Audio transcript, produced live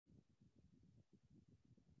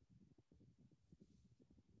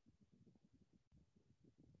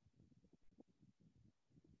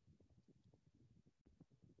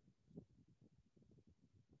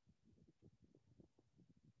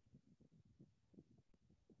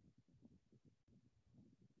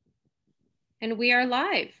And we are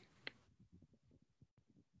live.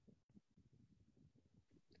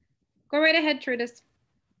 Go right ahead, Trudis.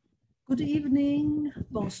 Good evening,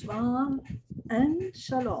 bonsoir, and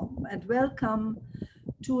shalom, and welcome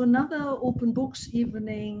to another Open Books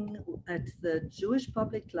evening at the Jewish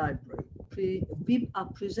Public Library. We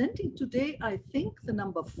are presenting today, I think, the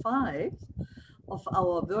number 5 of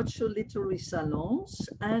our virtual literary salons,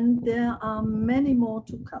 and there are many more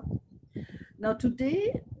to come. Now,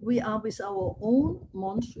 today we are with our own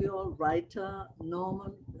Montreal writer,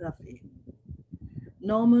 Norman Ravvin.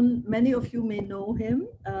 Norman, many of you may know him.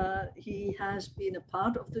 He has been a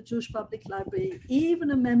part of the Jewish Public Library,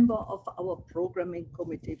 even a member of our programming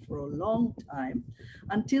committee for a long time,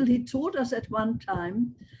 until he told us at one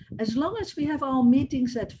time, as long as we have our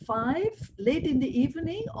meetings at 5, late in the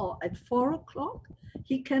evening or at 4 o'clock,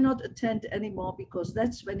 he cannot attend anymore because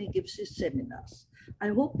that's when he gives his seminars. I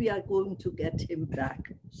hope we are going to get him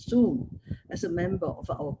back soon as a member of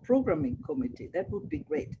our programming committee. That would be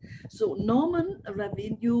great. So Norman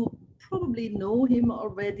Ravvin, you probably know him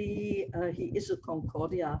already. He is a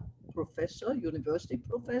Concordia professor, university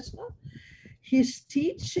professor. His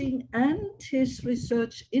teaching and his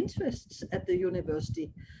research interests at the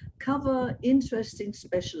university cover interesting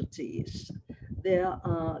specialties. There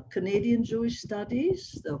are Canadian Jewish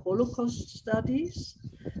studies, the Holocaust studies,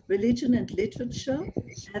 religion and literature,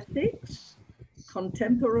 ethics,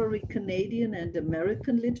 contemporary Canadian and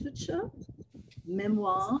American literature,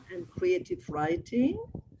 memoir and creative writing,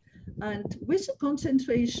 and with a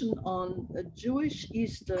concentration on Jewish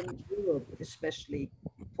Eastern Europe, especially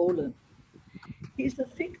Poland. He's a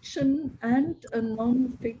fiction and a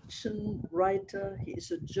non-fiction writer. He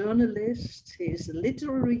is a journalist. He is a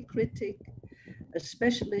literary critic, a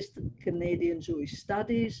specialist in Canadian Jewish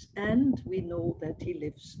studies, and we know that he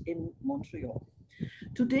lives in Montreal.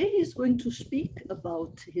 Today he's going to speak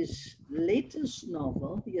about his latest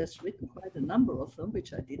novel. He has written quite a number of them,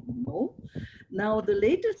 which I didn't know. Now, the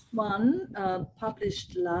latest one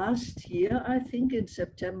published last year, I think in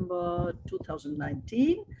September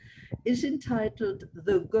 2019, is entitled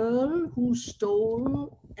The Girl Who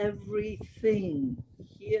Stole Everything.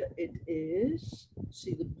 Here it is.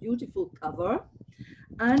 See the beautiful cover.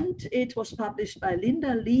 And it was published by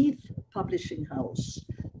Linda Leith Publishing House.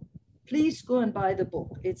 Please go and buy the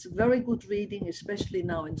book. It's very good reading, especially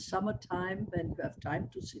now in summertime when you have time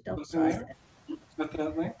to sit outside.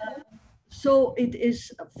 So it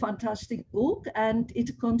is a fantastic book, and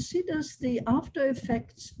it considers the after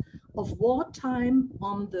effects of wartime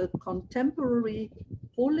on the contemporary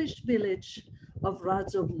Polish village of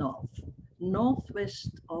Radzonów,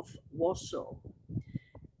 northwest of Warsaw.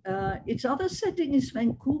 Its other setting is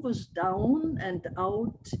Vancouver's down and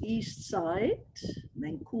out east side,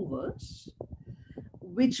 Vancouver's,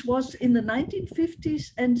 which was in the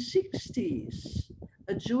 1950s and 60s,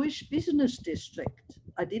 a Jewish business district.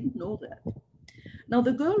 I didn't know that. Now,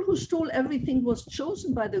 The Girl Who Stole Everything was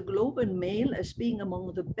chosen by the Globe and Mail as being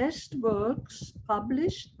among the best works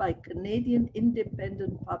published by Canadian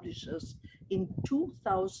independent publishers in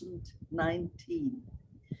 2019.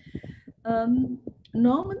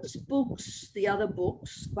 Norman's books, the other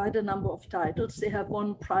books, quite a number of titles, they have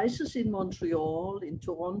won prizes in Montreal, in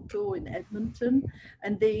Toronto, in Edmonton,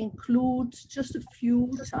 and they include just a few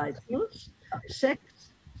titles: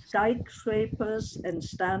 Sex, Skyscrapers and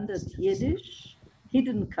Standard Yiddish,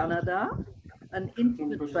 Hidden Canada, An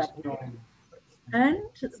Intimate Travel, and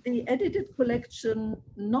the edited collection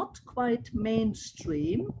Not Quite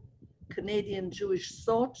Mainstream, Canadian Jewish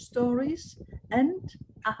Thought Stories, and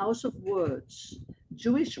A House of Words,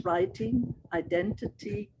 Jewish Writing,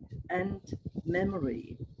 Identity, and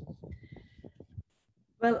Memory.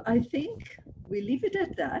 Well, I think we leave it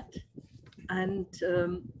at that. And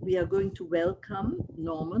we are going to welcome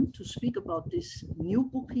Norman to speak about this new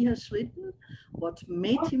book he has written, what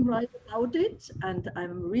made him write about it, and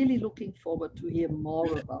I'm really looking forward to hear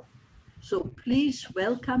more about it. So please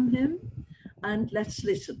welcome him, and let's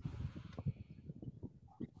listen.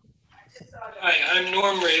 Hi, I'm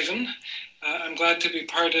Norm Ravvin. I'm glad to be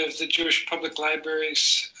part of the Jewish Public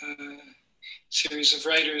Library's series of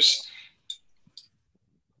writers.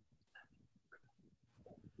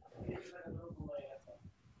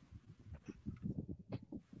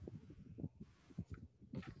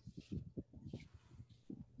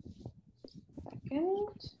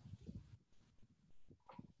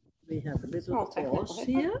 We have a little pause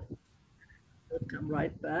here. We'll come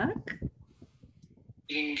right back.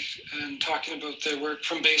 And talking about their work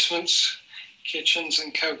from basements, kitchens,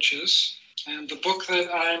 and couches. And the book that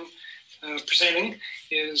I'm presenting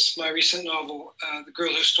is my recent novel, The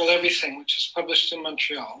Girl Who Stole Everything, which is published in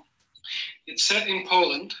Montreal. It's set in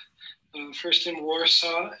Poland, first in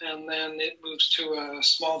Warsaw, and then it moves to a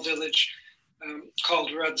small village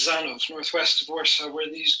called Radzanów, northwest of Warsaw, where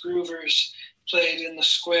these groovers played in the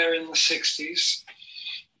square in the 60s.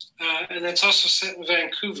 And it's also set in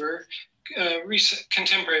Vancouver, recent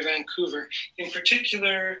contemporary Vancouver. In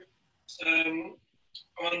particular,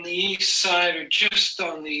 on the east side, or just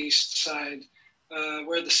on the east side,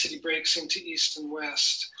 where the city breaks into east and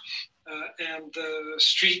west. And the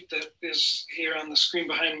street that is here on the screen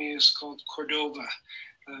behind me is called Cordova,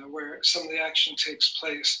 where some of the action takes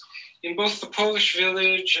place. In both the Polish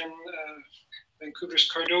village and Vancouver's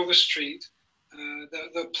Cordova Street,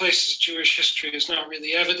 the place's Jewish history is not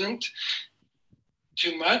really evident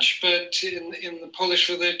too much, but in the Polish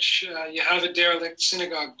village, you have a derelict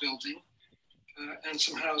synagogue building and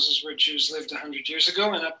some houses where Jews lived 100 years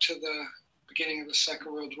ago and up to the beginning of the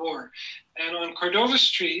Second World War. And on Cordova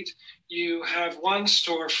Street, you have one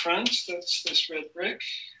storefront, that's this red brick,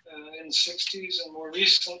 in the 60s, and more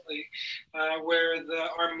recently, where the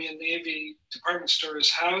Army and Navy department store is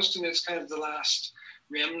housed, and it's kind of the last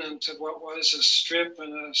remnant of what was a strip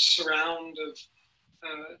and a surround of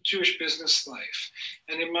Jewish business life.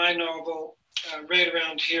 And in my novel, right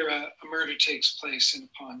around here, a murder takes place in a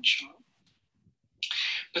pawn shop.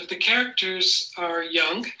 But the characters are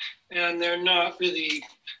young, and they're not really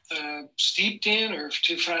steeped in or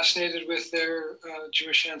too fascinated with their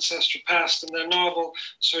Jewish ancestral past, and the novel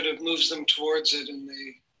sort of moves them towards it, and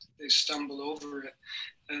they stumble over it.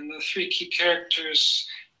 And the three key characters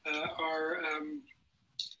are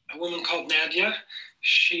a woman called Nadia.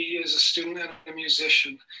 She is a student and a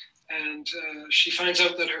musician, and she finds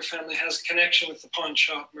out that her family has a connection with the pawn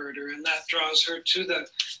shop murder, and that draws her to the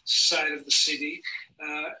side of the city,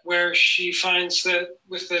 where she finds that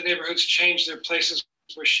with the neighborhoods changed, there are places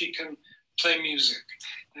where she can play music,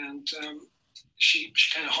 and she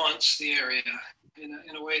kind of haunts the area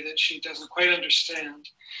in a way that she doesn't quite understand.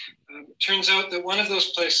 It turns out that one of those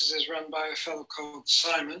places is run by a fellow called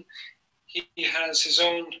Simon. He has his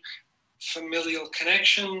own familial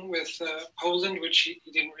connection with Poland, which he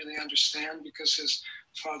didn't really understand because his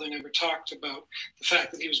father never talked about the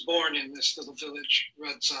fact that he was born in this little village,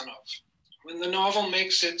 Radzanów. When the novel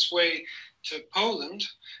makes its way to Poland,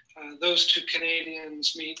 those two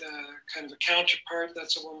Canadians meet kind of a counterpart.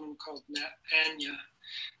 That's a woman called Anya,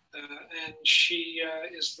 and she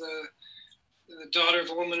is the daughter of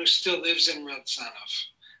a woman who still lives in Radzanów.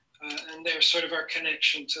 And they're sort of our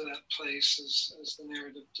connection to that place as the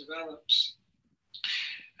narrative develops.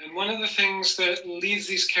 And one of the things that leads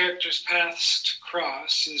these characters' paths to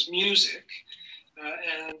cross is music.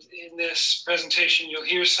 And in this presentation, you'll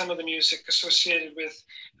hear some of the music associated with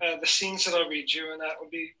the scenes that I'll read you, and that will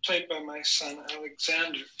be played by my son,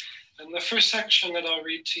 Alexander. And the first section that I'll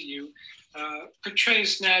read to you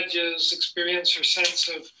portrays Nadia's experience, her sense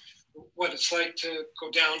of what it's like to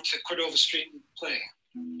go down to Cordova Street and play.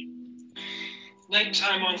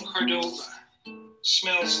 Nighttime on Cordova,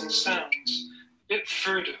 smells and sounds, a bit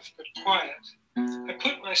furtive but quiet. I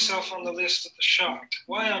put myself on the list at the shop.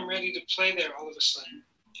 Why I'm ready to play there all of a sudden,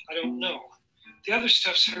 I don't know. The other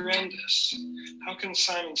stuff's horrendous. How can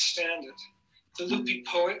Simon stand it? The loopy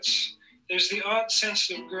poets. There's the odd,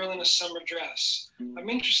 sensitive girl in a summer dress. I'm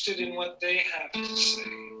interested in what they have to say.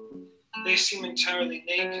 They seem entirely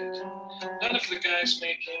naked. None of the guys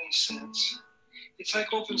make any sense. It's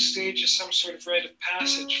like open stage is some sort of rite of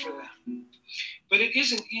passage for them. But it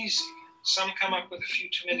isn't easy. Some come up with a few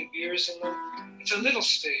too many beers in them. It's a little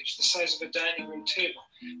stage, the size of a dining room table.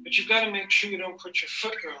 But you've got to make sure you don't put your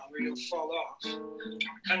foot wrong or you'll fall off.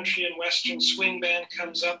 A country and western swing band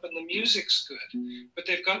comes up and the music's good, but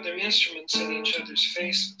they've got their instruments in each other's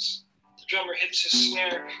faces. The drummer hits his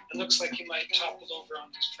snare and looks like he might topple over on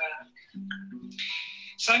his back.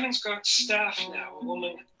 Simon's got staff now, a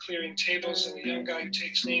woman clearing tables and a young guy who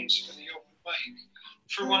takes names for the open mic.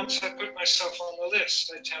 For once, I put myself on the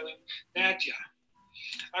list. I tell him, Nadia,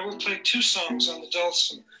 I will play 2 songs on the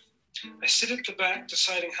dulcimer. I sit at the back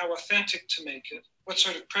deciding how authentic to make it, what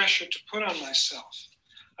sort of pressure to put on myself.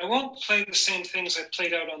 I won't play the same things I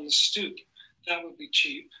played out on the stoop. That would be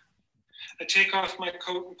cheap. I take off my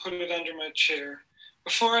coat and put it under my chair.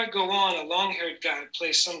 Before I go on, a long-haired guy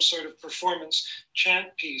plays some sort of performance chant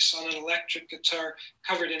piece on an electric guitar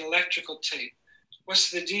covered in electrical tape. What's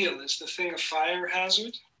the deal? Is the thing a fire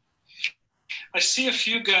hazard? I see a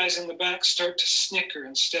few guys in the back start to snicker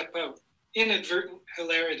and step out. Inadvertent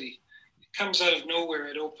hilarity. It comes out of nowhere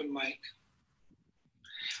at open mic.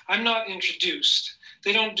 I'm not introduced.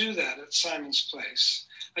 They don't do that at Simon's place.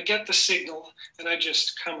 I get the signal and I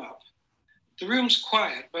just come up. The room's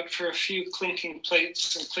quiet, but for a few clinking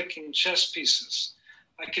plates and clicking chess pieces.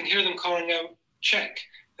 I can hear them calling out, check,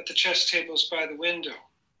 at the chess tables by the window.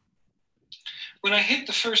 When I hit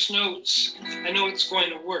the first notes, I know it's going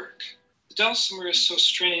to work. The dulcimer is so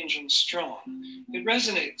strange and strong. It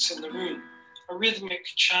resonates in the room, a rhythmic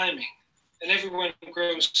chiming, and everyone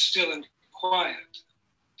grows still and quiet.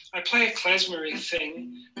 I play a klezmery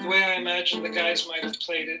thing the way I imagine the guys might have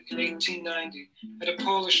played it in 1890 at a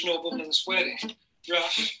Polish nobleman's wedding,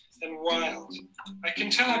 rough and wild. I can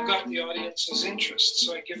tell I've got the audience's interest,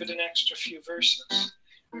 so I give it an extra few verses.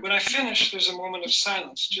 When I finish, there's a moment of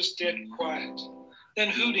silence, just dead quiet. Then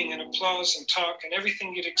hooting and applause and talk and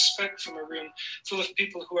everything you'd expect from a room full of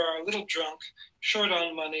people who are a little drunk, short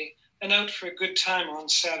on money, and out for a good time on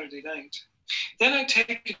Saturday night. Then I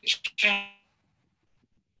take a chance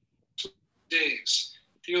days,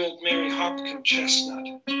 the old Mary Hopkin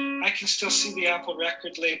chestnut. I can still see the Apple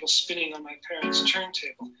record label spinning on my parents'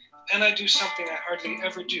 turntable, and I do something I hardly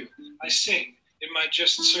ever do. I sing in my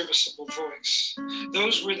just serviceable voice.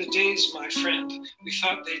 Those were the days, my friend. We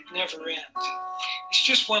thought they'd never end. It's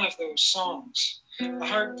just one of those songs, a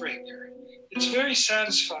heartbreaker. It's very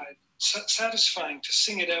satisfying to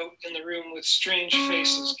sing it out in the room with strange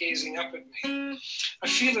faces gazing up at me. I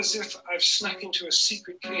feel as if I've snuck into a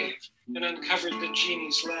secret cave and uncovered the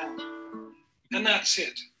genie's lamp. And that's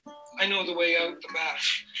it. I know the way out the back.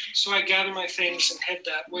 So I gather my things and head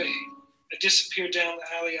that way. I disappear down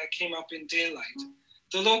the alley I came up in daylight.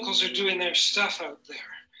 The locals are doing their stuff out there.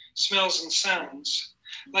 Smells and sounds.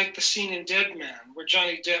 Like the scene in Dead Man, where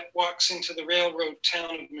Johnny Depp walks into the railroad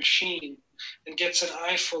town of Machine and gets an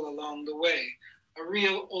eyeful along the way. A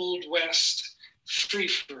real Old West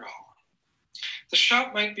free-for-all. The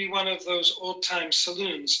shop might be one of those old-time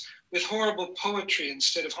saloons with horrible poetry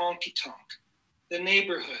instead of honky-tonk. The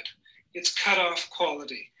neighborhood, its cut-off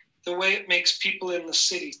quality, the way it makes people in the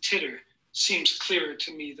city titter, seems clearer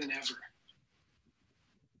to me than ever.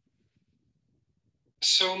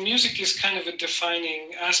 So music is kind of a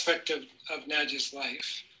defining aspect of Nadia's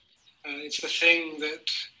life. It's the thing that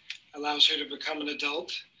allows her to become an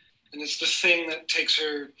adult, and it's the thing that takes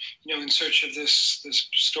her, in search of this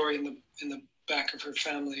story in the back of her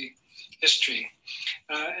family history.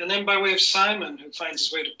 And then by way of Simon, who finds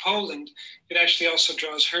his way to Poland, it actually also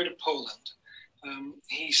draws her to Poland.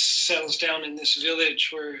 He settles down in this village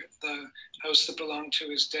where the house that belonged to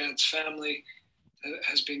his dad's family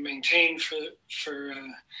has been maintained for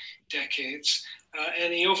decades.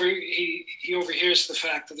 And he overhears the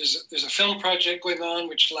fact that there's a film project going on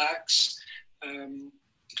which lacks a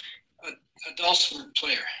dulcimer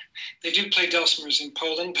player. They do play dulcimers in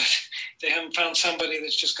Poland, but they haven't found somebody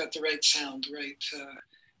that's just got the right sound, the right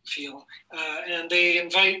feel. And they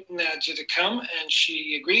invite Nadia to come, and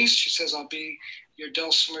she agrees. She says, "I'll be your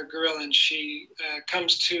dulcimer girl," and she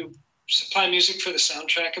comes to supply music for the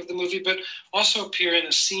soundtrack of the movie, but also appear in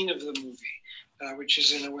a scene of the movie, which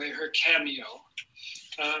is in a way her cameo.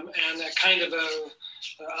 And a kind of a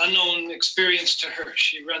unknown experience to her.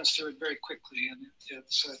 She runs through it very quickly, and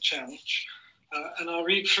it's a challenge. And I'll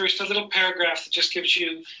read first a little paragraph that just gives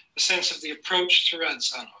you a sense of the approach to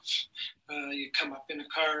Radzanov. You come up in a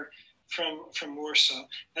car from Warsaw,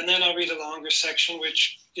 and then I'll read a longer section,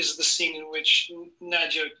 which is the scene in which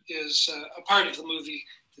Nadia is a part of the movie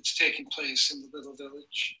that's taking place in the little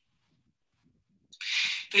village.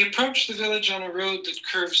 They approach the village on a road that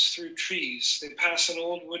curves through trees. They pass an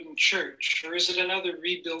old wooden church, or is it another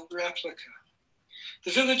rebuilt replica?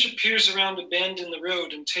 The village appears around a bend in the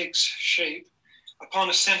road and takes shape upon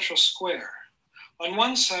a central square. On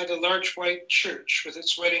one side, a large white church with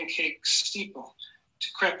its wedding cake steeple,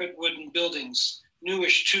 decrepit wooden buildings,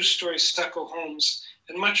 newish two-story stucco homes,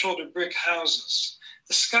 and much older brick houses.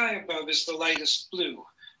 The sky above is the lightest blue.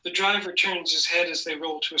 The driver turns his head as they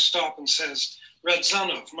roll to a stop and says,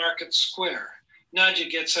 "Radzanov, Market Square." Nadia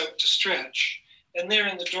gets out to stretch, and there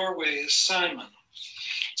in the doorway is Simon.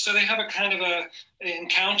 So they have a kind of an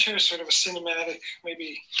encounter, sort of a cinematic,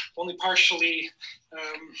 maybe only partially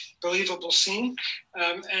believable scene.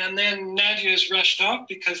 And then Nadia is rushed off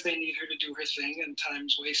because they need her to do her thing and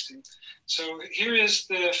time's wasting. So here is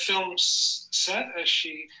the film set as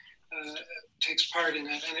she takes part in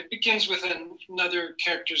it. And it begins with another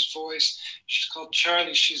character's voice. She's called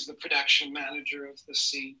Charlie. She's the production manager of the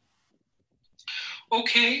scene.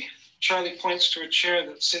 "Okay." Charlie points to a chair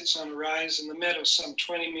that sits on a rise in the meadow some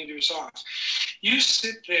 20 meters off. "You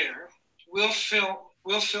sit there. We'll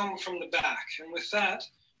film from the back." And with that,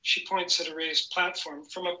 she points at a raised platform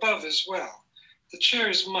from above as well. The chair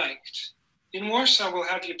is mic'd. "In Warsaw, we'll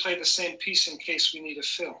have you play the same piece in case we need a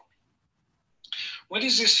film." "What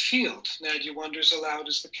is this field?" Nadia wonders aloud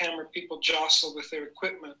as the camera people jostle with their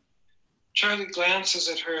equipment. Charlie glances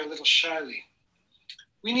at her a little shyly.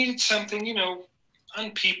 "We needed something,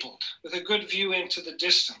 unpeopled, with a good view into the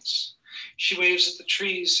distance. She waves at the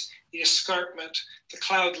trees, the escarpment, the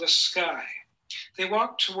cloudless sky. They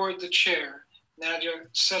walk toward the chair. Nadia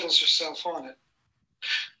settles herself on it.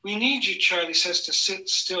 We need you, Charlie says, to sit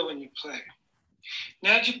still when you play.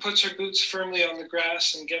 Nadia puts her boots firmly on the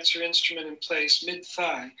grass and gets her instrument in place,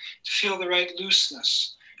 mid-thigh, to feel the right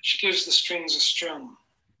looseness. She gives the strings a strum.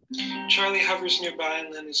 Charlie hovers nearby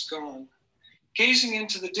and then is gone. Gazing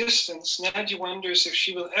into the distance, Nadia wonders if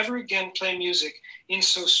she will ever again play music in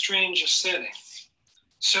so strange a setting.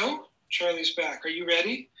 So, Charlie's back. Are you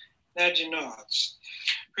ready? Nadia nods.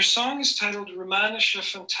 Her song is titled Romanische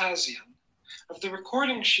Fantasien. Of the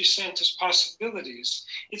recordings she sent as possibilities,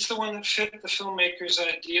 it's the one that fit the filmmaker's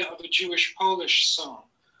idea of a Jewish-Polish song,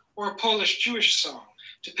 or a Polish-Jewish song,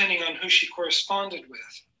 depending on who she corresponded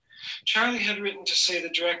with. Charlie had written to say the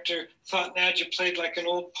director thought Nadia played like an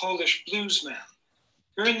old Polish blues man.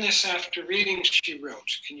 Hearing this after reading, she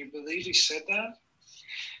wrote. Can you believe he said that?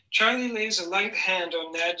 Charlie lays a light hand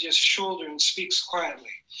on Nadia's shoulder and speaks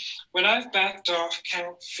quietly. When I've backed off,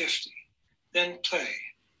 count 50. Then play.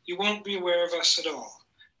 You won't be aware of us at all.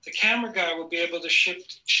 The camera guy will be able to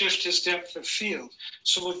shift his depth of field,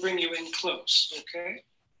 so we'll bring you in close, okay?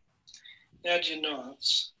 Nadia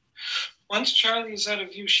nods. Once Charlie is out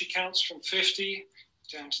of view, she counts from 50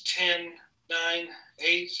 down to 10, 9,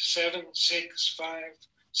 8, 7, 6, 5,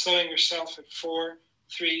 slowing herself at 4,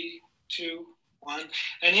 3, 2, 1,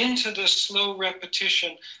 and into the slow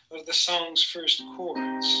repetition of the song's first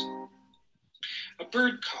chords. A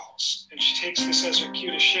bird calls, and she takes this as her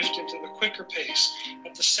cue to shift into the quicker pace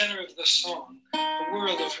at the center of the song, a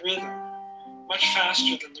whirl of rhythm, much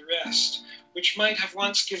faster than the rest, which might have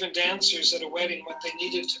once given dancers at a wedding what they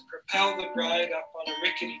needed to propel the bride up on a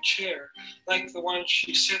rickety chair, like the one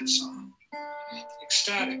she sits on.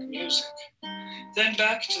 Ecstatic music. Then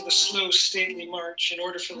back to the slow, stately march in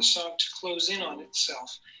order for the song to close in on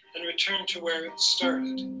itself and return to where it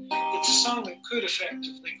started. It's a song that could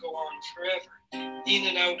effectively go on forever, in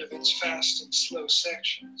and out of its fast and slow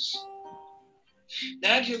sections.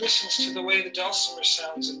 Nadia listens to the way the dulcimer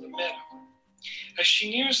sounds in the meadow. As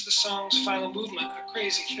she nears the song's final movement, a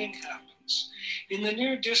crazy thing happens. In the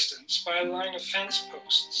near distance, by a line of fence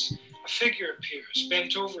posts, a figure appears,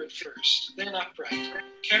 bent over at first, then upright,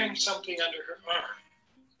 carrying something under her arm.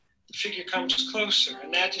 The figure comes closer,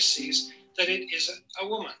 and Nadia sees that it is a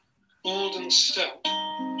woman, old and stout.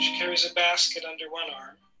 She carries a basket under one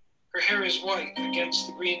arm. Her hair is white against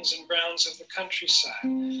the greens and browns of the countryside.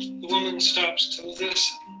 The woman stops to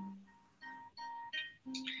listen.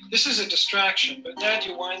 This is a distraction, but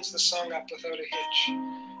Nadia winds the song up without a hitch.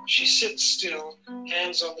 She sits still,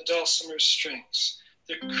 hands on the dulcimer's strings.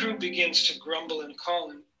 The crew begins to grumble and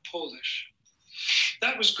call in Polish.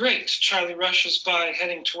 That was great. Charlie rushes by,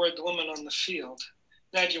 heading toward the woman on the field.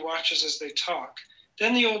 Nadia watches as they talk.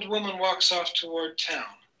 Then the old woman walks off toward town.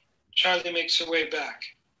 Charlie makes her way back.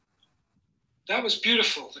 That was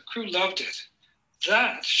beautiful. The crew loved it.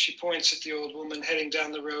 That, she points at the old woman heading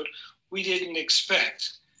down the road, we didn't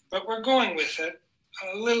expect. But we're going with it.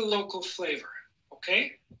 A little local flavor,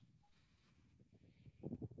 okay?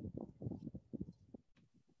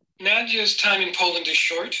 Nadia's time in Poland is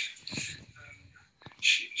short.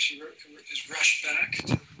 She is rushed back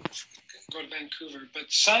to go to Vancouver, but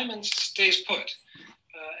Simon stays put,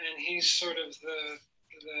 and he's sort of the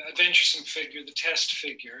adventuresome figure, the test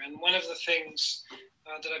figure. And one of the things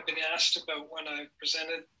that I've been asked about when I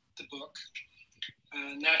presented the book,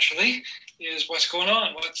 naturally, is what's going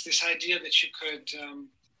on? What's this idea that you could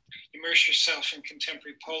immerse yourself in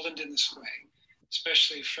contemporary Poland in this way,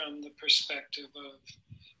 especially from the perspective of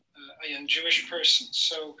a young Jewish person.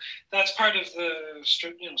 So that's part of the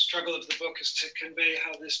struggle of the book, is to convey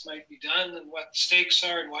how this might be done and what the stakes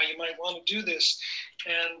are and why you might want to do this.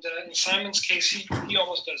 And in Simon's case, he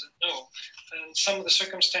almost doesn't know. And some of the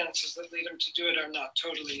circumstances that lead him to do it are not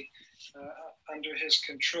totally under his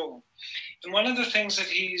control. And one of the things that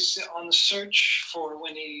he's on the search for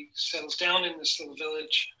when he settles down in this little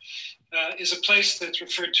village is a place that's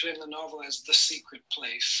referred to in the novel as the secret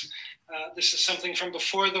place. This is something from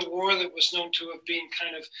before the war that was known to have been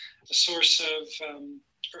kind of a source of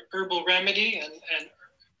herbal remedy and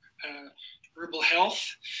herbal health.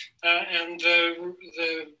 And the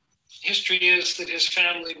history is that his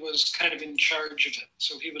family was kind of in charge of it,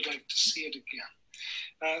 so he would like to see it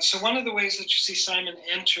again. So one of the ways that you see Simon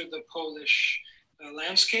enter the Polish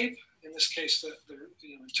landscape, in this case the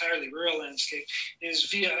entirely rural landscape, is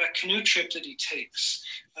via a canoe trip that he takes.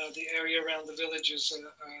 The area around the village is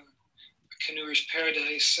a canoeer's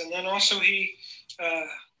paradise, and then also he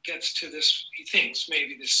gets to this, he thinks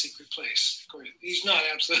maybe this secret place. Of course, he's not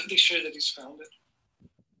absolutely sure that he's found it.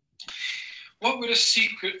 What would a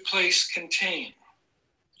secret place contain?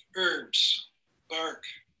 Herbs, bark,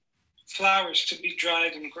 flowers to be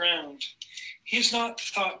dried and ground. He has not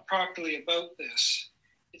thought properly about this.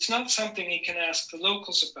 It's not something he can ask the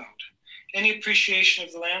locals about. Any appreciation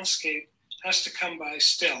of the landscape has to come by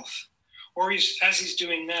stealth, or as he's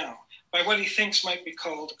doing now, by what he thinks might be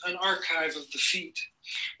called an archive of the feet,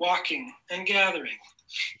 walking and gathering.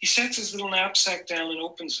 He sets his little knapsack down and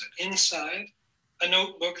opens it. Inside, a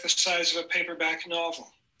notebook the size of a paperback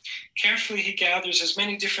novel. Carefully, he gathers as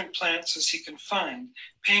many different plants as he can find,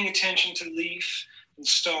 paying attention to leaf and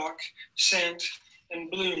stalk, scent and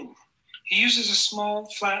bloom. He uses a small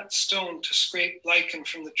flat stone to scrape lichen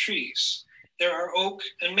from the trees. There are oak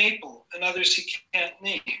and maple and others he can't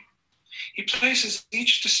name. He places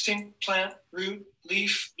each distinct plant, root,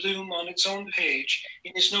 leaf, bloom on its own page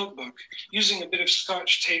in his notebook, using a bit of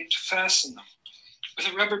Scotch tape to fasten them. With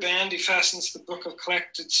a rubber band, he fastens the book of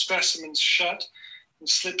collected specimens shut and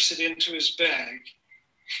slips it into his bag.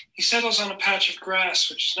 He settles on a patch of grass,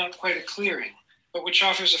 which is not quite a clearing, but which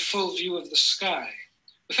offers a full view of the sky.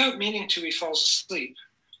 Without meaning to, he falls asleep,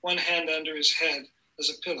 one hand under his head as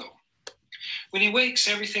a pillow. When he wakes,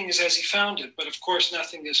 everything is as he found it, but of course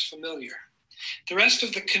nothing is familiar. The rest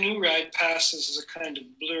of the canoe ride passes as a kind of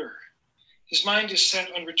blur. His mind is set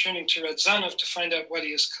on returning to Radzanov to find out what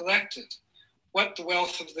he has collected, what the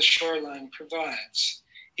wealth of the shoreline provides.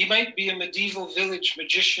 He might be a medieval village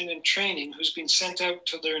magician in training who's been sent out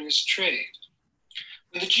to learn his trade.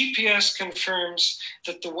 When the GPS confirms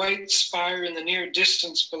that the white spire in the near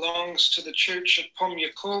distance belongs to the church of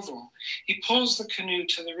Pomyakovo, he pulls the canoe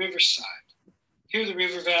to the riverside. Here the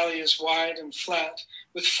river valley is wide and flat,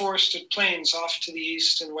 with forested plains off to the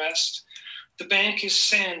east and west. The bank is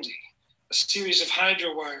sandy. A series of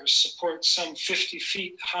hydro wires support some 50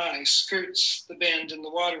 feet high, skirts the bend in the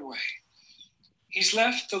waterway. He's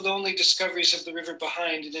left the lonely discoveries of the river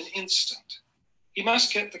behind in an instant. He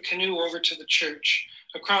must get the canoe over to the church,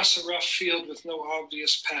 across a rough field with no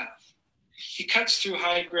obvious path. He cuts through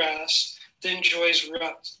high grass, then joins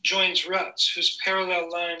ruts whose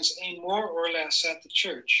parallel lines aim more or less at the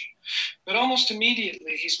church. But almost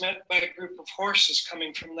immediately he's met by a group of horses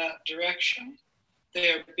coming from that direction.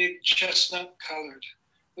 They are big chestnut colored,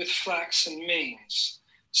 with flaxen manes.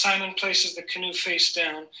 Simon places the canoe face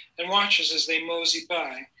down and watches as they mosey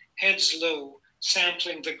by, heads low,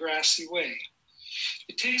 sampling the grassy way.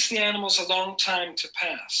 It takes the animals a long time to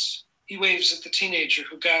pass. He waves at the teenager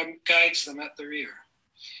who guides them at the rear.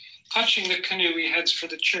 Clutching the canoe, he heads for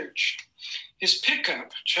the church. His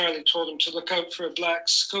pickup, Charlie told him to look out for a black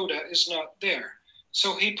Skoda, is not there.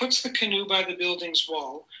 So he puts the canoe by the building's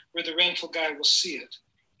wall where the rental guy will see it.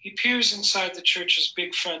 He peers inside the church's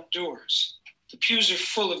big front doors. The pews are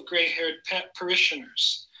full of gray-haired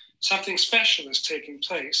parishioners. Something special is taking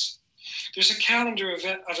place. There's a calendar of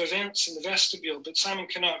events in the vestibule, but Simon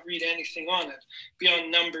cannot read anything on it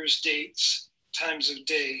beyond numbers, dates, times of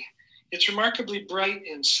day. It's remarkably bright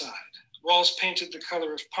inside, walls painted the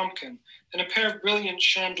color of pumpkin, and a pair of brilliant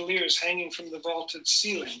chandeliers hanging from the vaulted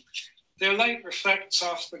ceiling. Their light reflects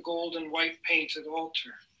off the gold and white painted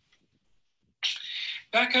altar.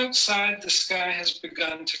 Back outside, the sky has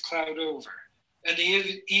begun to cloud over, and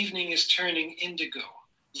the evening is turning indigo,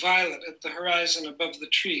 violet at the horizon above the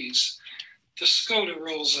trees. The Skoda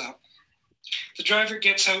rolls up. The driver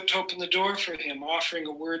gets out to open the door for him, offering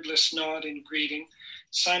a wordless nod in greeting.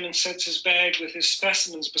 Simon sets his bag with his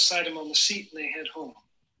specimens beside him on the seat and they head home.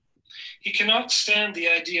 He cannot stand the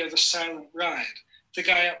idea of a silent ride, the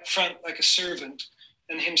guy up front like a servant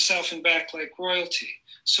and himself in back like royalty.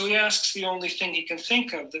 So he asks the only thing he can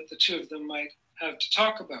think of that the two of them might have to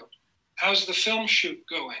talk about. How's the film shoot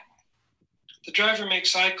going? The driver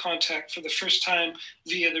makes eye contact for the first time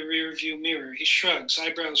via the rear view mirror. He shrugs,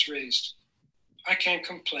 eyebrows raised. I can't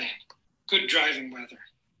complain. Good driving weather.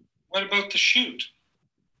 What about the shoot?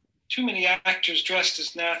 Too many actors dressed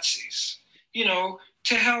as Nazis. You know,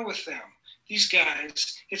 to hell with them. These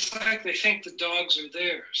guys, it's like they think the dogs are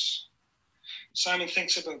theirs. Simon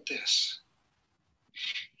thinks about this.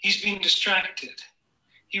 He's being distracted,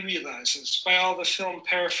 he realizes, by all the film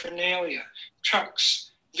paraphernalia,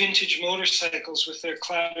 trucks, vintage motorcycles with their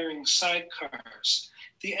clattering sidecars.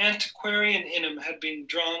 The antiquarian in him had been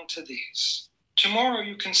drawn to these. Tomorrow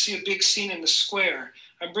you can see a big scene in the square.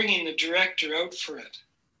 I'm bringing the director out for it.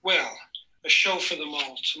 Well, a show for them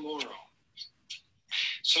all tomorrow.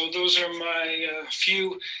 So those are my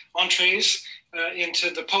few entrees into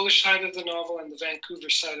the Polish side of the novel and the Vancouver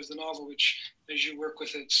side of the novel, which, as you work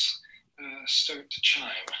with it, start to chime.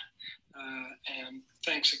 And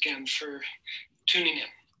thanks again for tuning in.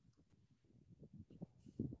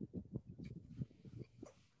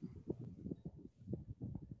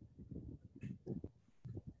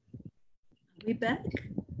 We back?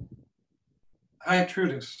 Hi,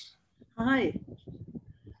 Trudis. Hi.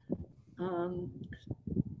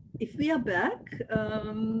 If we are back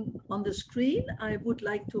on the screen, I would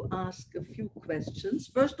like to ask a few questions.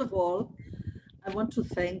 First of all, I want to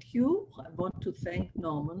thank you. I want to thank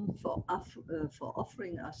Norman for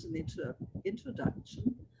offering us an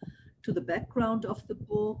introduction to the background of the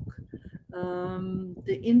book,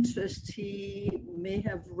 the interest he may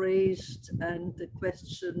have raised and the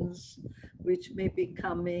questions which may be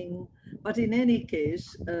coming. But in any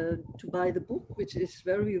case, to buy the book, which is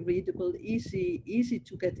very readable, easy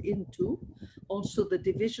to get into. Also the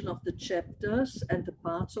division of the chapters and the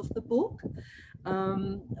parts of the book.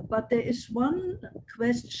 But there is one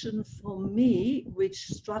question for me which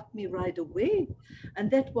struck me right away, and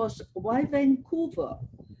that was, why Vancouver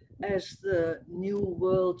as the new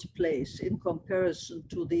world place in comparison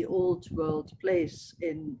to the old world place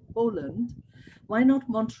in Poland? Why not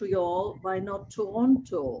Montreal? Why not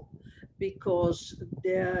Toronto? Because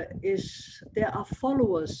there are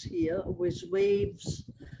followers here with waves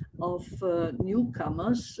of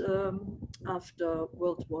newcomers after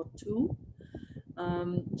World War II.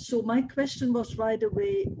 So my question was right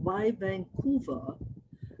away, why Vancouver?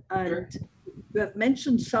 And you have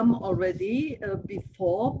mentioned some already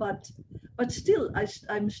before, but still,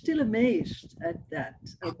 I'm still amazed at that.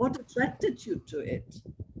 What attracted you to it?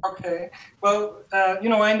 Okay. Well,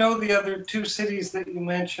 I know the other two cities that you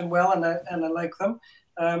mentioned well, and I like them.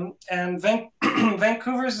 And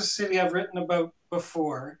Vancouver is a city I've written about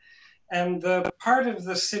before. And the part of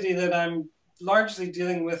the city that I'm largely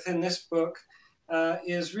dealing with in this book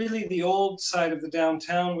is really the old side of the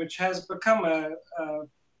downtown, which has become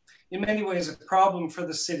in many ways a problem for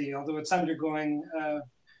the city, although it's undergoing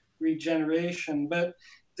regeneration. But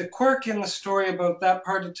the quirk in the story about that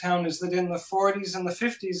part of town is that in the 40s and the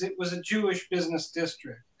 50s, it was a Jewish business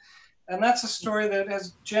district. And that's a story that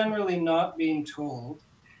has generally not been told.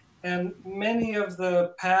 And many of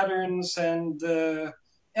the patterns and the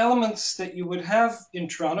elements that you would have in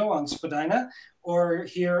Toronto on Spadina or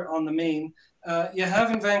here on the Main, you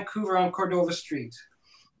have in Vancouver on Cordova Street.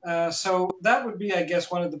 So that would be, I guess,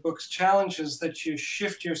 one of the book's challenges, that you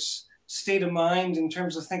shift your state of mind in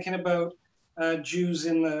terms of thinking about Jews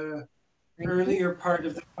in the earlier part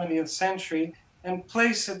of the 20th century and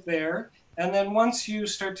place it there. And then once you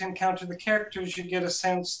start to encounter the characters, you get a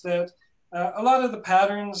sense that a lot of the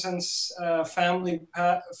patterns and family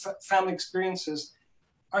experiences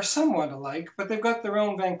are somewhat alike, but they've got their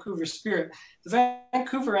own Vancouver spirit. The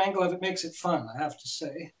Vancouver angle of it makes it fun, I have to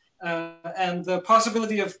say. And the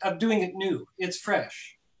possibility of doing it new, it's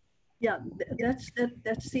fresh. Yeah,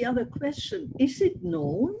 that's the other question. Is it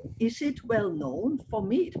known? Is it well known? For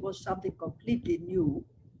me, it was something completely new.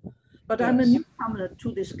 But yes. I'm a newcomer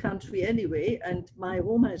to this country anyway, and my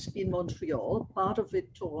home has been Montreal, part of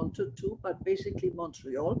it Toronto too, but basically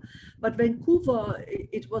Montreal. But Vancouver,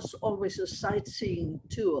 it was always a sightseeing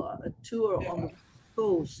tour, on the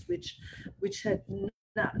coast, which had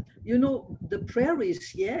the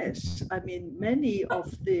prairies, yes. I mean, many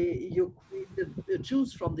of the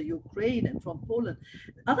Jews from the Ukraine and from Poland,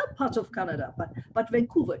 other parts of Canada, but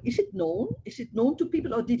Vancouver, is it known? Is it known to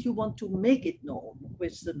people, or did you want to make it known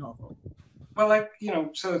with the novel? Well,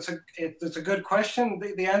 so it's a good question.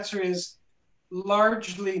 The answer is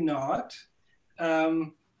largely not.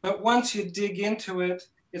 But once you dig into it,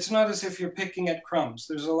 it's not as if you're picking at crumbs.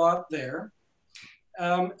 There's a lot there.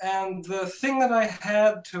 And the thing that I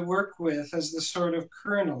had to work with as the sort of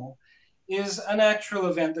kernel is an actual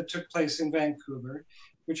event that took place in Vancouver,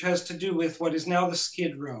 which has to do with what is now the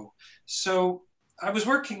Skid Row. So I was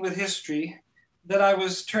working with history that I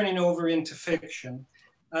was turning over into fiction.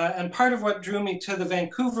 And part of what drew me to the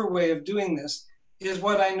Vancouver way of doing this is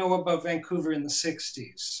what I know about Vancouver in the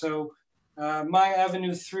 60s. So my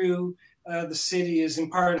avenue through the city is in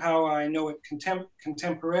part how I know it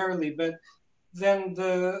contemporarily, but then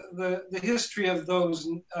the history of those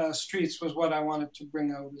streets was what I wanted to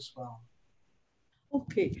bring out as well.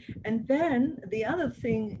 Okay, and then the other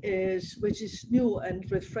thing is, which is new and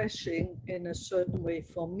refreshing in a certain way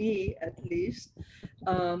for me at least,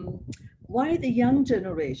 why the young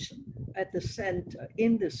generation at the center,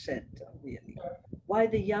 in the center really? Why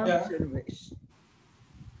the young generation?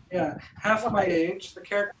 Yeah, half my age, the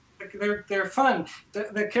character. They're fun.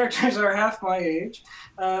 The characters are half my age.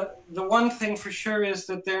 The one thing for sure is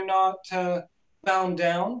that they're not bound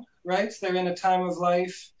down, right? They're in a time of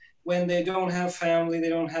life when they don't have family, they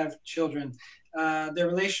don't have children. Their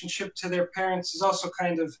relationship to their parents is also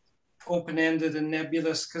kind of open-ended and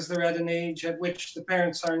nebulous because they're at an age at which the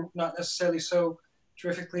parents are not necessarily so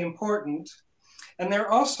terrifically important. And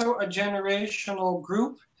they're also a generational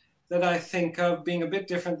group that I think of being a bit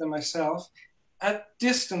different than myself, at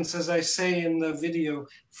distance, as I say in the video,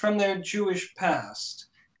 from their Jewish past.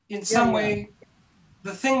 In Yeah, some yeah. way,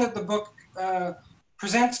 the thing that the book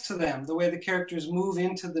presents to them, the way the characters move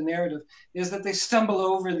into the narrative, is that they stumble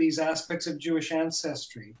over these aspects of Jewish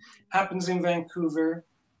ancestry. Happens in Vancouver,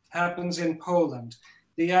 happens in Poland.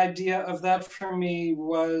 The idea of that for me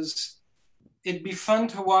was it'd be fun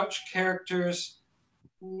to watch characters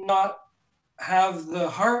not have the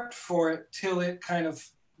heart for it till it kind of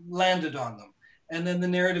landed on them. And then the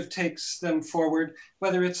narrative takes them forward,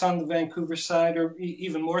 whether it's on the Vancouver side or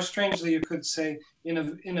even more strangely, you could say, in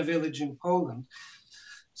a village in Poland.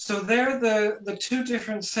 So there, the two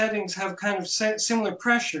different settings have kind of similar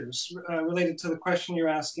pressures related to the question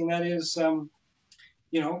you're asking. That is,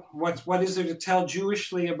 what is there to tell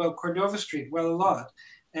Jewishly about Cordova Street? Well, a lot.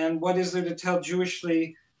 And what is there to tell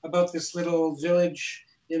Jewishly about this little village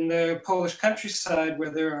in the Polish countryside where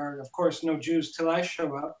there are, of course, no Jews till I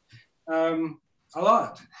show up? A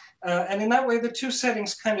lot. And in that way, the two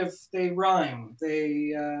settings kind of, they rhyme.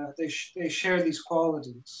 They share these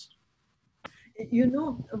qualities. You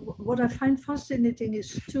know, what I find fascinating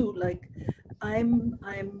is too, like, I'm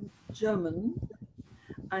German,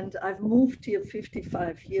 and I've moved here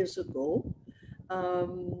 55 years ago.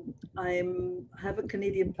 I have a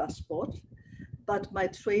Canadian passport, but my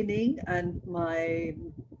training and my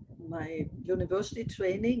university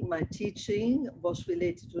training, my teaching was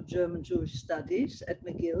related to German Jewish studies at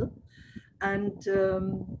McGill. And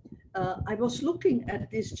I was looking at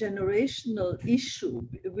this generational issue,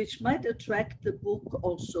 which might attract the book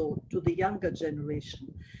also to the younger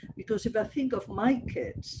generation. Because if I think of my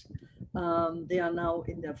kids, they are now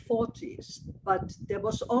in their 40s, but there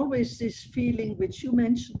was always this feeling which you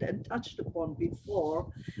mentioned and touched upon before.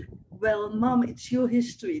 Well, Mom, it's your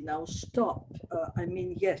history now, stop. I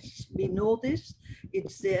mean, yes, we know this.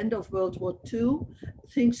 It's the end of World War II.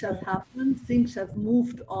 Things have happened. Things have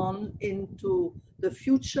moved on into the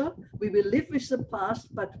future. We will live with the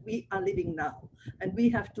past, but we are living now, and we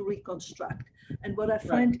have to reconstruct. And what I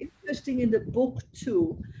find interesting in the book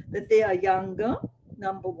too, that they are younger,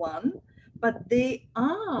 number one, but they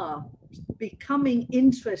are becoming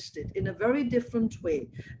interested in a very different way.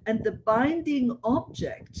 And the binding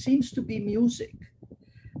object seems to be music.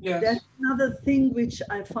 Yes. That's another thing which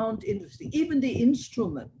I found interesting. Even the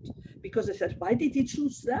instrument, because I said, why did he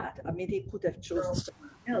choose that? I mean, he could have chosen something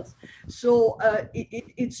else. So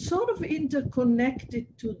it's sort of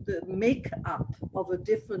interconnected to the makeup of a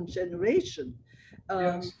different generation.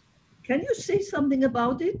 Yes. Can you say something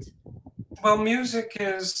about it? Well, music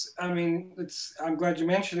is, I mean, I'm glad you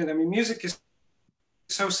mentioned it. I mean, music is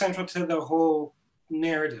so central to the whole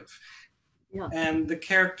narrative. Yeah. And the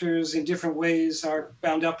characters in different ways are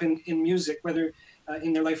bound up in music, whether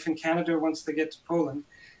in their life in Canada or once they get to Poland.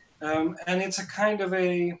 And it's a kind of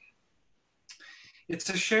it's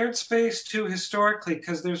a shared space too historically,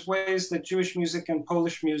 because there's ways that Jewish music and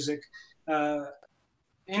Polish music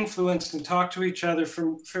influenced and talked to each other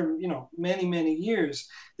for many years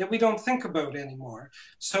that we don't think about anymore.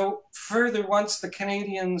 So further, once the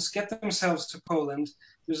Canadians get themselves to Poland,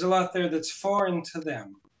 there's a lot there that's foreign to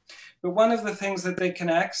them. But one of the things that they can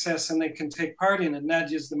access and they can take part in, and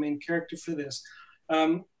Nadia is the main character for this,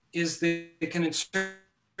 is they can insert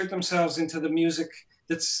themselves into the music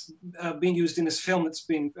that's being used in this film that's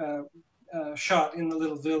being shot in the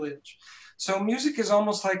little village. So music is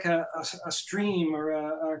almost like a stream or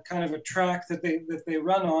a kind of a track that they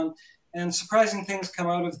run on, and surprising things come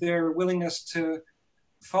out of their willingness to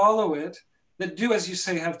follow it that do, as you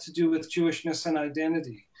say, have to do with Jewishness and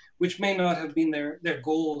identity, which may not have been their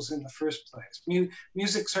goals in the first place.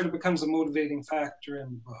 Music sort of becomes a motivating factor in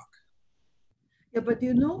the book. Yeah, but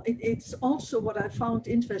you know, it's also what I found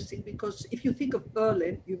interesting, because if you think of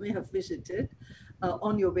Berlin, you may have visited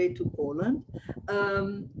on your way to Poland,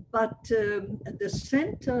 but the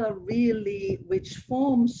center really, which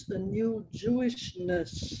forms the new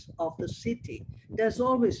Jewishness of the city, there's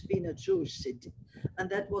always been a Jewish city. And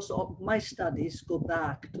that was all, my studies go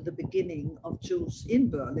back to the beginning of Jews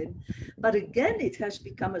in Berlin. But again, it has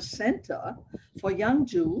become a center for young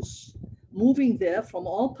Jews moving there from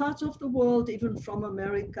all parts of the world, even from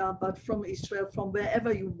America, but from Israel, from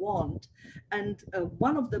wherever you want. And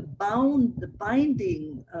one of the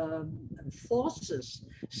binding forces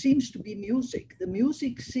seems to be music. The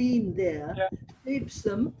music scene there shapes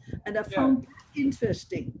them, and I found that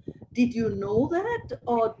interesting. Did you know that,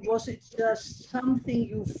 or was it just something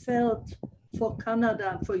you felt for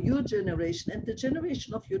Canada, for your generation, and the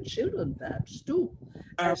generation of your children, perhaps too?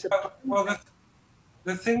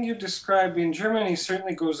 the thing you describe in Germany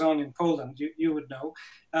certainly goes on in Poland, you would know.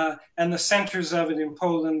 And the centers of it in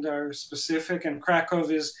Poland are specific, and Krakow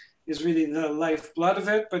is really the lifeblood of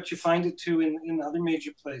it, but you find it too in other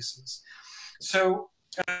major places. So,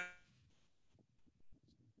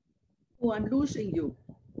 Oh, I'm losing you.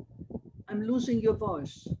 I'm losing your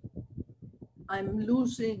voice. I'm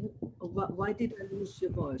losing. Why did I lose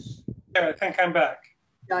your voice? yeah, I think I'm back.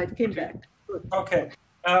 Yeah, it came back. Good. Okay.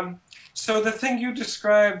 So the thing you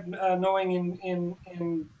described, knowing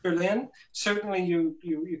in Berlin, certainly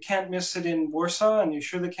you can't miss it in Warsaw, and you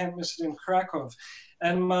surely can't miss it in Krakow.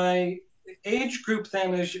 And my age group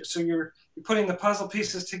then is, so you're putting the puzzle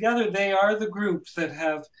pieces together. They are the group that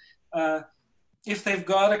have, if they've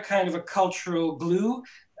got a kind of a cultural glue,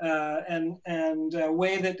 and a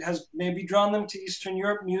way that has maybe drawn them to Eastern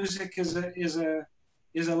Europe, music is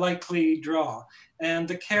a likely draw. And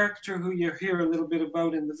the character who you hear a little bit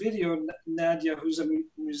about in the video, Nadia, who's a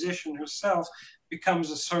musician herself,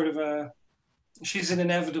 becomes a sort of she's an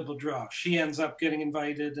inevitable draw. She ends up getting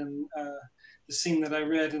invited, and the scene that I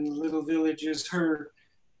read in the little village is her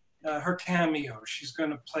cameo. She's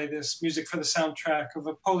going to play this music for the soundtrack of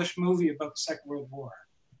a Polish movie about the Second World War.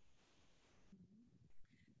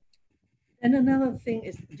 And another thing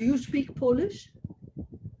is, do you speak Polish?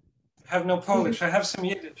 I have no Polish. I have some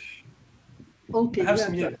Yiddish. Okay, I have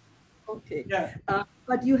some Yiddish. Okay. Yeah.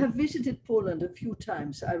 But you have visited Poland a few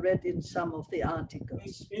times. I read in some of the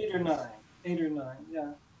articles. Eight or nine,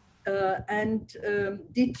 yeah.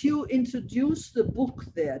 Did you introduce the book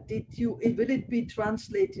there? Will it be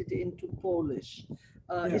translated into Polish?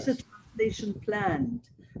 Yes. Is a translation planned?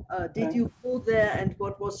 Did you go there, and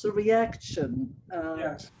what was the reaction?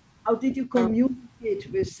 Yes. How did you communicate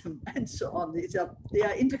with them, and so on? They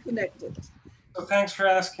are interconnected. So thanks for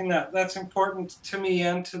asking that. That's important to me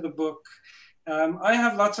and to the book. I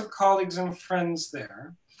have lots of colleagues and friends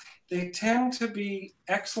there. They tend to be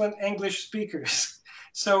excellent English speakers.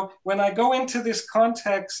 So when I go into this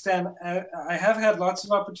context, and I have had lots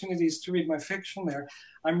of opportunities to read my fiction there,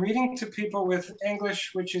 I'm reading to people with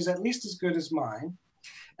English which is at least as good as mine.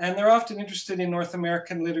 And they're often interested in North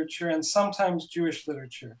American literature and sometimes Jewish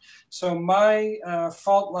literature. So my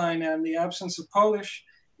fault line and the absence of Polish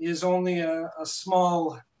is only a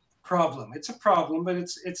small problem. It's a problem, but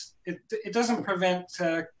it doesn't prevent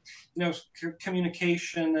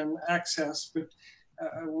communication and access, but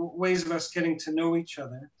ways of us getting to know each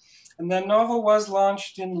other. And the novel was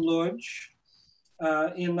launched in Lodz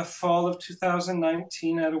in the fall of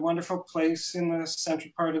 2019 at a wonderful place in the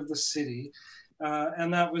central part of the city.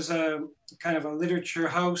 And that was a kind of a literature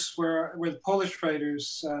house where the Polish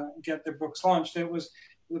writers get their books launched. It was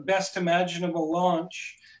the best imaginable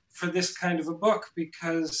launch for this kind of a book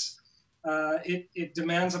because it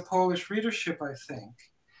demands a Polish readership, I think.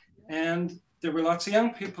 And there were lots of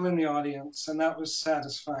young people in the audience, and that was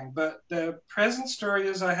satisfying. But the present story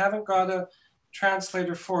is I haven't got a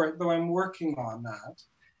translator for it, though I'm working on that.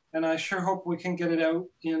 And I sure hope we can get it out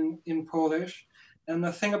in Polish. And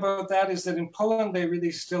the thing about that is that in Poland, they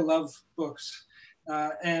really still love books.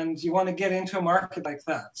 And you want to get into a market like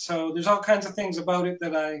that. So there's all kinds of things about it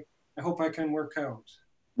that I hope I can work out.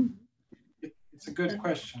 It's a good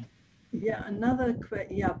question. Yeah,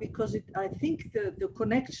 because I think the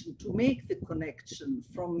connection, to make the connection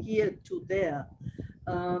from here to there,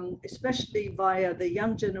 especially via the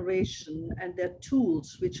young generation and their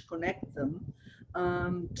tools which connect them,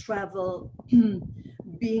 travel,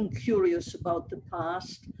 being curious about the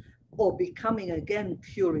past, or becoming again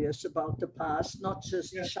curious about the past, not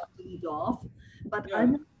just shutting it off. But I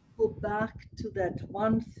want to go back to that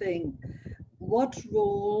one thing. What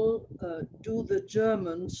role do the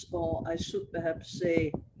Germans, or I should perhaps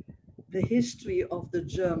say, the history of the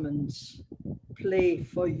Germans play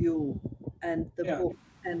for you and the book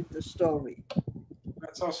and the story?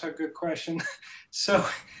 That's also a good question. So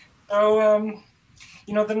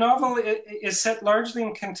the novel is set largely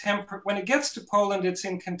in contemporary. When it gets to Poland, it's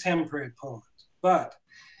in contemporary Poland. But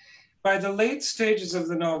by the late stages of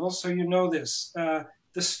the novel, so you know this,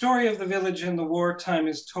 the story of the village in the wartime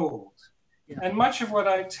is told. Yeah. And much of what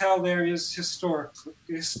I tell there is historical,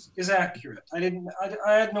 is accurate. I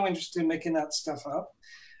had no interest in making that stuff up.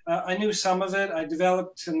 I knew some of it. I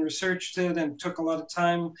developed and researched it and took a lot of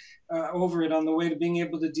time over it on the way to being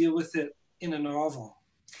able to deal with it in a novel.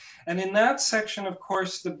 And in that section, of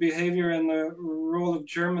course, the behavior and the role of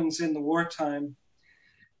Germans in the wartime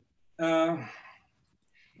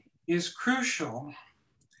is crucial.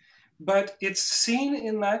 But it's seen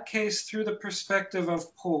in that case through the perspective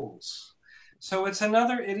of Poles. So it's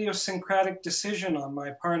another idiosyncratic decision on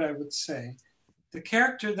my part, I would say. The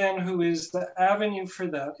character then who is the avenue for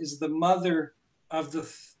that is the mother of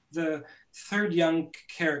the third young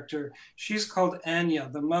character. She's called Anya.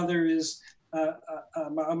 The mother is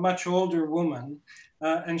a much older woman,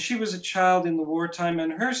 and she was a child in the wartime,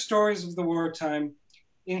 and her stories of the wartime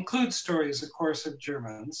include stories, of course, of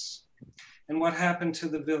Germans and what happened to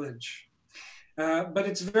the village. But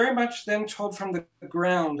it's very much then told from the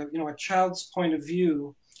ground, a child's point of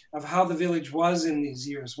view of how the village was in these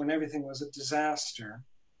years when everything was a disaster.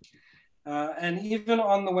 And even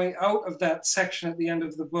on the way out of that section at the end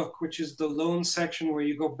of the book, which is the lone section where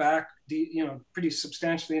you go back, pretty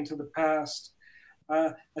substantially into the past,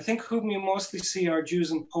 I think whom you mostly see are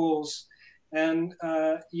Jews and Poles. And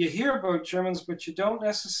you hear about Germans, but you don't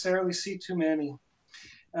necessarily see too many.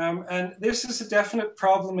 And this is a definite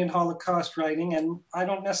problem in Holocaust writing, and I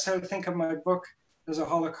don't necessarily think of my book as a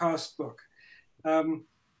Holocaust book.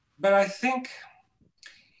 But I think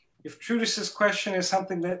if Trudis's question is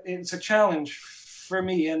something that it's a challenge for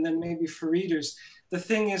me and then maybe for readers, the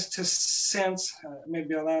thing is to sense,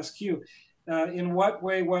 maybe I'll ask you, in what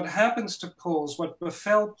way what happens to Poles, what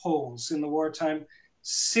befell Poles in the wartime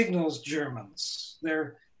signals Germans,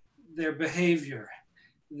 their behavior,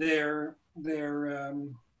 their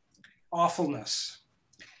awfulness,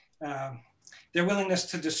 their willingness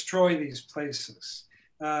to destroy these places.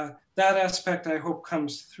 That aspect, I hope,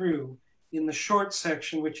 comes through in the short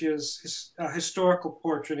section, which is a historical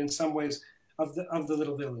portrait in some ways of the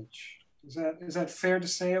little village. Is that fair to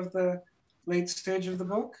say of the late stage of the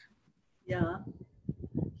book?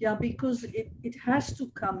 Yeah, because it has to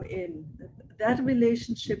come in. That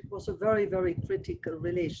relationship was a very, very critical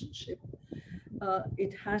relationship.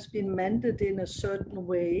 It has been mended in a certain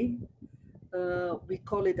way. We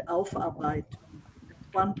call it Aufarbeitung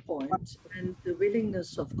at one point, and the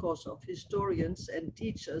willingness, of course, of historians and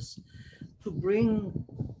teachers to bring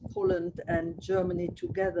Poland and Germany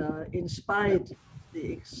together in spite of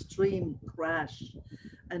the extreme crash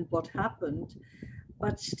and what happened.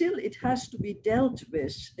 But still, it has to be dealt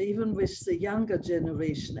with, even with the younger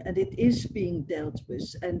generation, and it is being dealt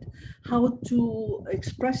with. And how to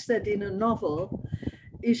express that in a novel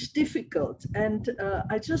is difficult. And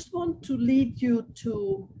I just want to lead you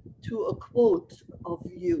to a quote of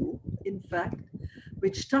you, in fact,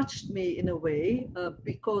 which touched me in a way,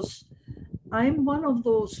 because I'm one of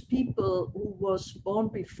those people who was born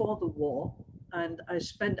before the war, and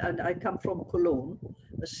I come from Cologne,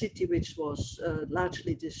 a city which was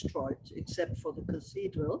largely destroyed, except for the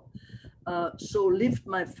cathedral. So lived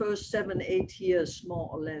my first 7-8 years, more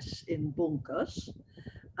or less, in bunkers,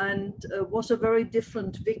 and was a very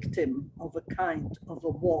different victim of a kind of a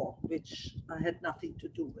war, which I had nothing to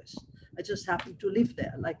do with. I just happened to live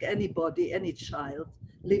there, like anybody, any child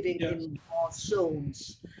living in war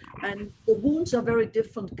zones. And the wounds are very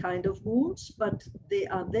different kind of wounds, but they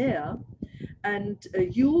are there. And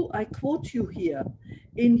I quote you here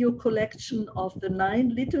in your collection of the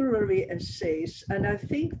 9 literary essays. And I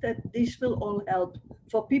think that this will all help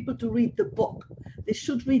for people to read the book. They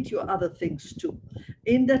should read your other things too.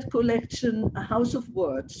 In that collection, A House of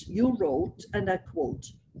Words, you wrote, and I quote,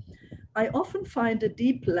 "I often find a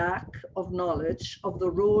deep lack of knowledge of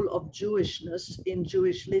the role of Jewishness in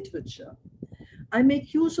Jewish literature. I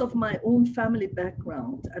make use of my own family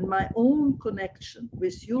background and my own connection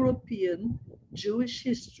with European Jewish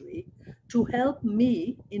history to help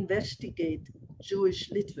me investigate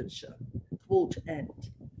Jewish literature," quote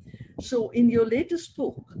end. So in your latest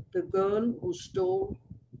book, The Girl Who Stole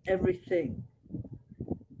Everything,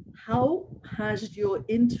 how has your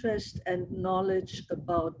interest and knowledge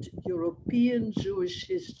about European Jewish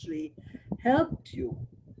history helped you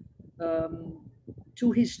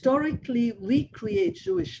to historically recreate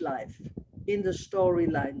Jewish life in the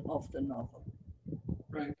storyline of the novel?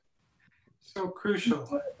 Right. So crucial.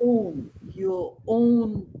 Your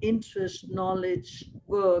own interest, knowledge,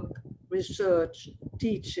 work, research,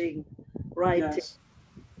 teaching, writing.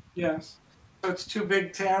 Yes. So it's too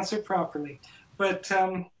big to answer properly. But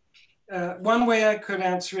one way I could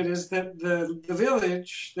answer it is that the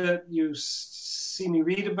village that you see me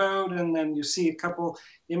read about, and then you see a couple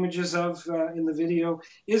images of in the video,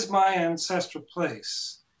 is my ancestral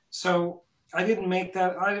place. So I didn't make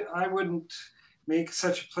that. I wouldn't make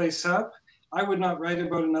such a place up. I would not write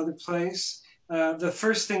about another place. The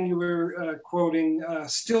first thing you were quoting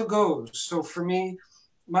still goes. So for me,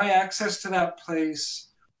 my access to that place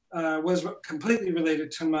was completely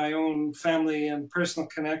related to my own family and personal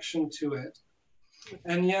connection to it.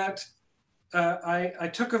 And yet I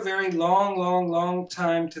took a very long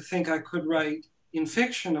time to think I could write in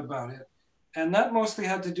fiction about it. And that mostly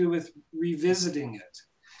had to do with revisiting it.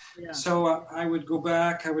 Yeah. So I would go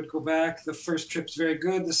back. The first trip's very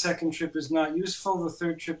good. The second trip is not useful. The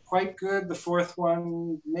third trip quite good. The fourth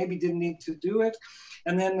one maybe didn't need to do it.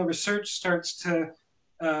 And then the research starts to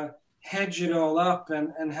hedge it all up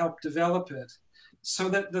and help develop it. So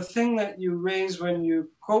that the thing that you raise when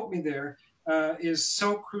you quote me there is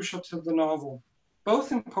so crucial to the novel,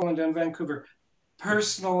 both in Poland and Vancouver,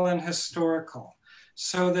 personal and historical.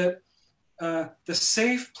 So that the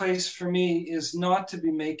safe place for me is not to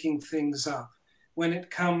be making things up when it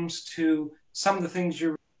comes to some of the things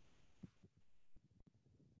you're.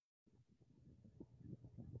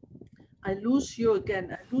 I lose you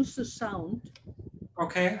again. I lose the sound.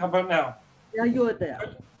 Okay, how about now? Yeah, you're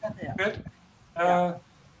there. You're there. Good. Yeah.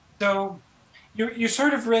 So you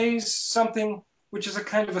sort of raise something which is a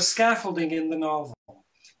kind of a scaffolding in the novel.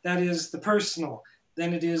 That is the personal,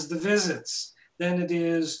 then it is the visits, then it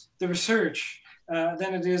is the research,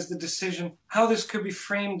 then it is the decision, how this could be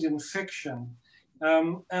framed in fiction.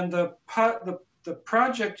 And the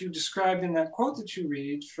project you described in that quote that you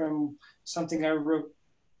read from something I wrote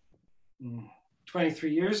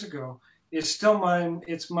 23 years ago is still mine.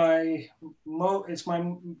 It's my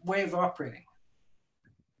way of operating.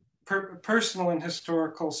 Personal and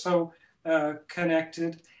historical, so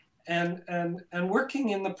connected, and working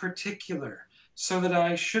in the particular, so that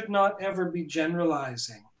I should not ever be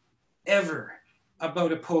generalizing, ever,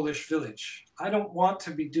 about a Polish village. I don't want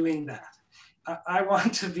to be doing that. I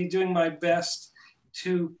want to be doing my best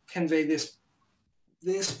to convey this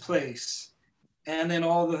place, and then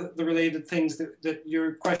all the related things that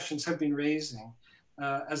your questions have been raising,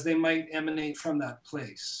 as they might emanate from that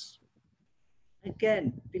place.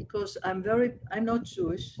 Again, because I'm not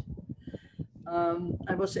Jewish.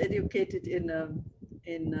 I was educated in a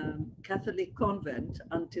Catholic convent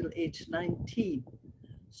until age 19.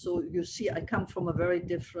 So you see, I come from a very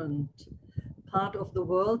different part of the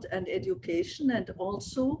world and education. And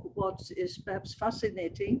also what is perhaps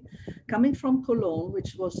fascinating, coming from Cologne,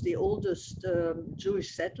 which was the oldest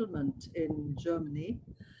Jewish settlement in Germany,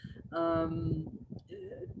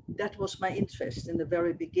 that was my interest in the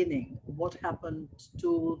very beginning, what happened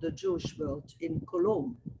to the Jewish world in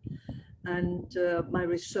Cologne, and my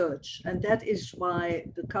research. And that is why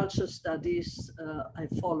the culture studies I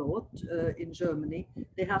followed in Germany,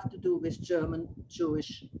 they have to do with German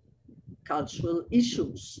Jewish cultural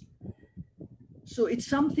issues. So it's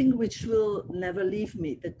something which will never leave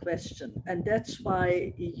me, the question. And that's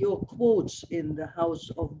why your quotes in the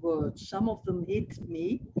House of Words, some of them hit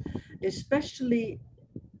me, especially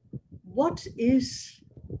what is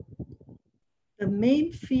the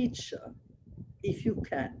main feature, if you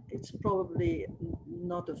can, it's probably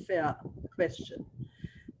not a fair question,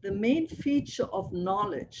 the main feature of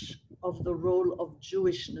knowledge of the role of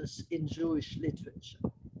Jewishness in Jewish literature.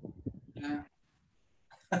 Yeah.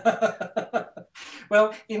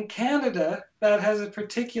 Well, in Canada, that has a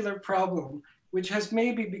particular problem, which has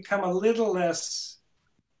maybe become a little less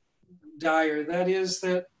dire. That is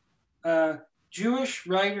that Jewish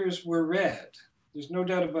writers were read. There's no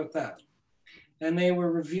doubt about that. And they were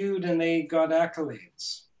reviewed and they got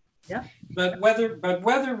accolades. Yeah. But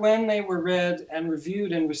whether when they were read and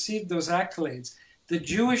reviewed and received those accolades, the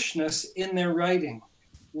Jewishness in their writing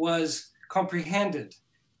was comprehended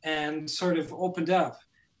and sort of opened up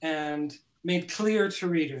and made clear to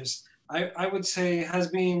readers, I would say has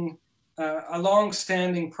been a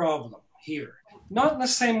long-standing problem here. Not in the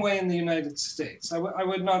same way in the United States. I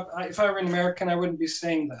would not, if I were an American, I wouldn't be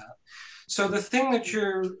saying that. So the thing that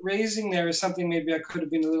you're raising there is something maybe I could have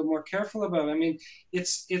been a little more careful about. I mean,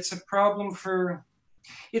 it's a problem for,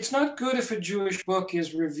 it's not good if a Jewish book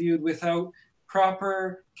is reviewed without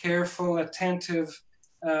proper, careful, attentive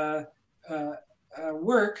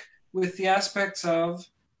work with the aspects of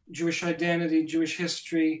Jewish identity, Jewish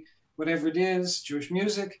history, whatever it is, Jewish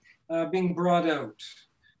music, being brought out.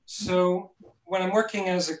 So when I'm working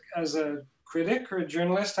as a critic or a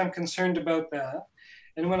journalist, I'm concerned about that.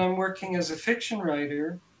 And when I'm working as a fiction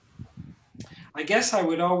writer, I guess I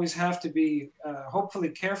would always have to be hopefully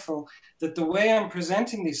careful that the way I'm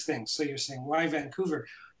presenting these things, so you're saying, why Vancouver?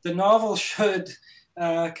 The novel should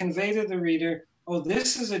convey to the reader, oh,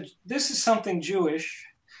 this is something Jewish,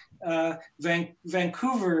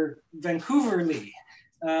 Vancouverly,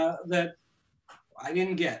 that I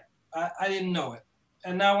didn't get. I didn't know it.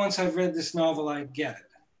 And now once I've read this novel, I get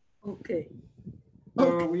it. Okay.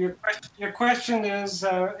 So your question is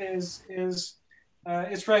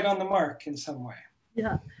it's right on the mark in some way.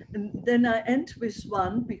 Yeah, and then I end with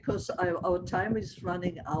one because our time is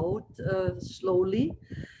running out slowly.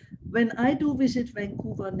 When I do visit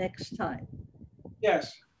Vancouver next time,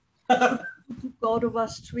 Yes. to Cordova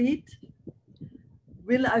Street,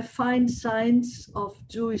 will I find signs of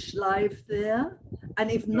Jewish life there?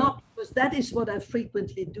 And if not, because that is what I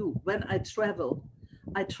frequently do when I travel,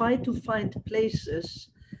 I try to find places,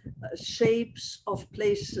 shapes of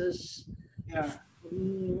places, Yeah.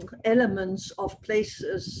 elements of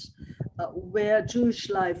places where Jewish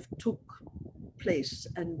life took place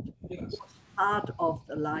and Yes. part of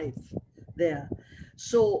the life there.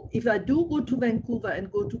 So if I do go to Vancouver and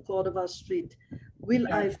go to Cordova Street, will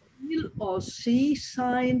Yeah. I feel or see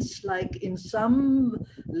signs like in some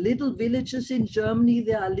little villages in Germany,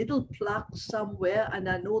 there are little plaques somewhere, and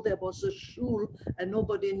I know there was a shul and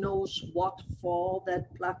nobody knows what for that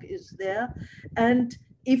plaque is there. And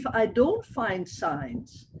if I don't find signs,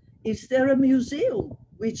 is there a museum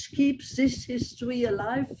which keeps this history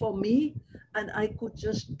alive for me, and I could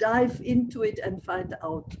just dive into it and find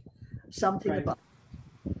out something Right. about it?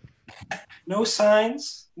 No signs,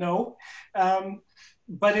 no.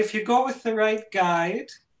 But if you go with the right guide,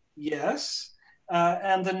 yes.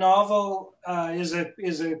 And the novel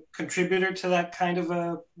is a contributor to that kind of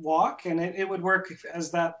a walk, and it would work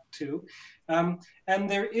as that too. And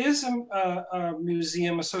there is a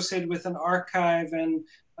museum associated with an archive and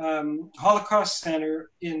Holocaust Center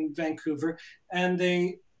in Vancouver, and they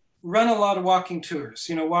run a lot of walking tours.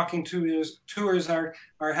 You know, walking tours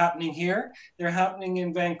are happening here. They're happening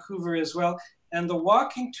in Vancouver as well. And the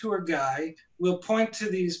walking tour guy will point to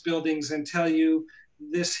these buildings and tell you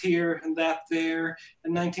this here and that there,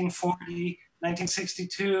 in 1940,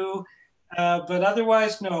 1962. But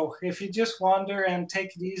otherwise, no. If you just wander and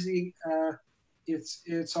take it easy,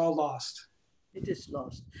 it's all lost. It is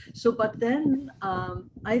lost. So, but then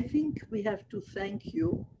I think we have to thank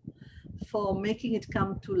you for making it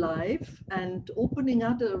come to life and opening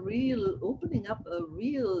up a real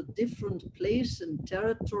different place and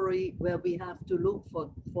territory where we have to look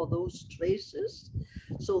for those traces.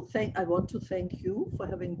 So I want to thank you for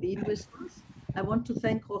having been with us. I want to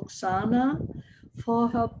thank Roxana for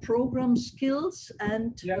her program skills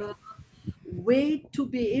and her way to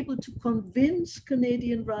be able to convince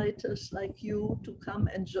Canadian writers like you to come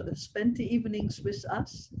and spend the evenings with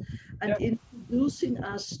us and introducing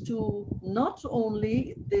us to not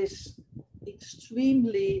only this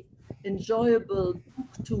extremely enjoyable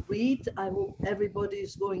book to read. I hope everybody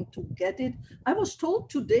is going to get it. I was told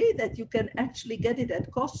today that you can actually get it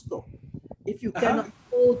at Costco if you cannot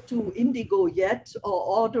go to Indigo yet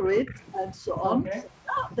or order it and so on. Okay.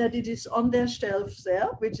 That it is on their shelves there,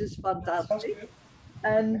 which is fantastic.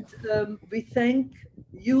 And we thank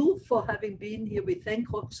you for having been here. We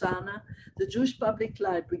thank Roxana, the Jewish Public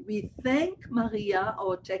Library. We thank Maria,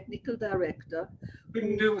 our technical director.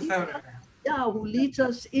 Couldn't do it without her. Yeah, who leads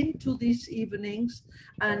us into these evenings.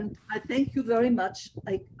 And I thank you very much.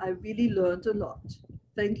 I really learned a lot.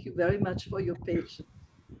 Thank you very much for your patience.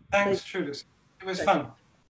 Thanks, Trudis. It was fun.